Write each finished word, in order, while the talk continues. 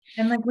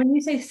And like when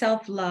you say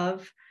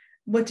self-love,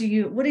 what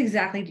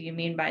exactly do you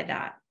mean by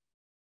that?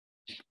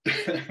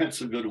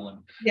 That's a good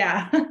one.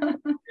 Yeah.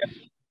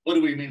 What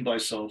do we mean by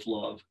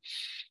self-love?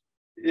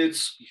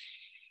 It's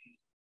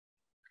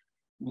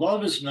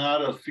love is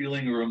not a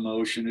feeling or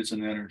emotion, it's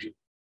an energy.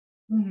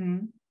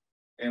 Mm-hmm.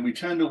 And we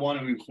tend to want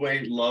to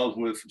equate love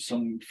with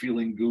some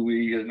feeling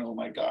gooey and, oh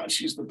my God,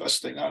 she's the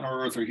best thing on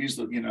earth, or he's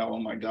the, oh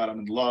my God, I'm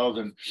in love.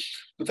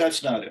 But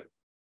that's not it.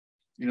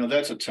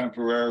 That's a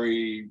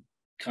temporary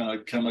kind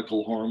of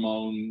chemical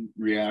hormone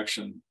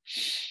reaction.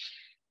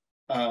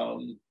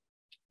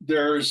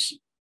 There's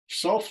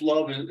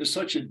self-love is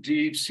such a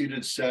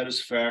deep-seated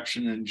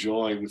satisfaction and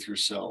joy with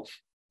yourself,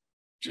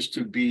 just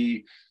to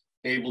be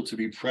able to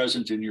be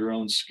present in your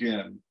own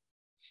skin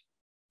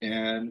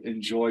and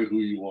enjoy who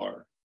you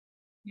are.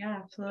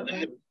 Yeah,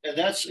 absolutely. And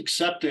that's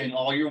accepting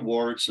all your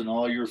warts and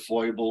all your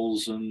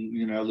foibles and,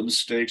 the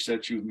mistakes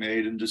that you've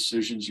made and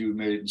decisions you've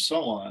made and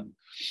so on,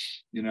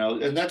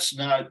 and that's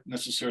not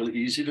necessarily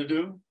easy to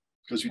do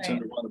because we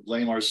tend to want to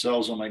blame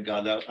ourselves. Oh my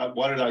God,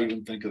 why did I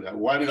even think of that?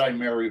 Why did I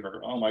marry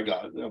her? Oh my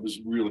God, that was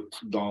really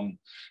dumb.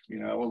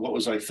 What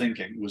was I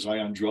thinking? Was I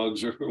on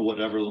drugs or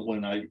whatever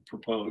when I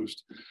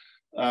proposed?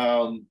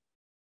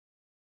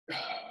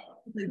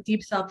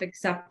 Deep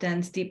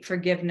self-acceptance, deep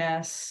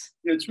forgiveness.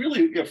 It's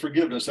really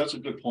forgiveness. That's a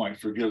good point.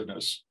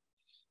 Forgiveness,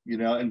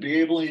 and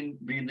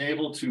being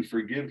able to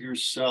forgive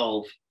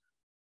yourself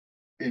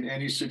in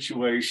any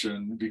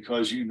situation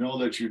because you know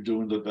that you're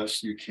doing the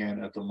best you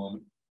can at the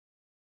moment.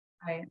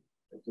 Right.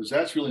 Because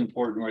that's really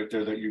important right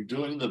there, that you're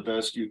doing the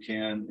best you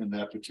can in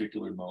that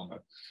particular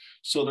moment.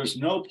 So there's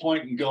no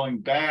point in going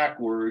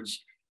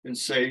backwards and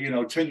say,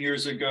 10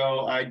 years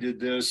ago, I did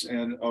this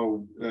and,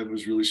 oh, that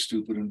was really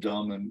stupid and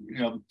dumb.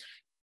 And,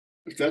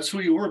 if that's who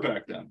you were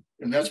back then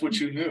and that's what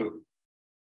you knew,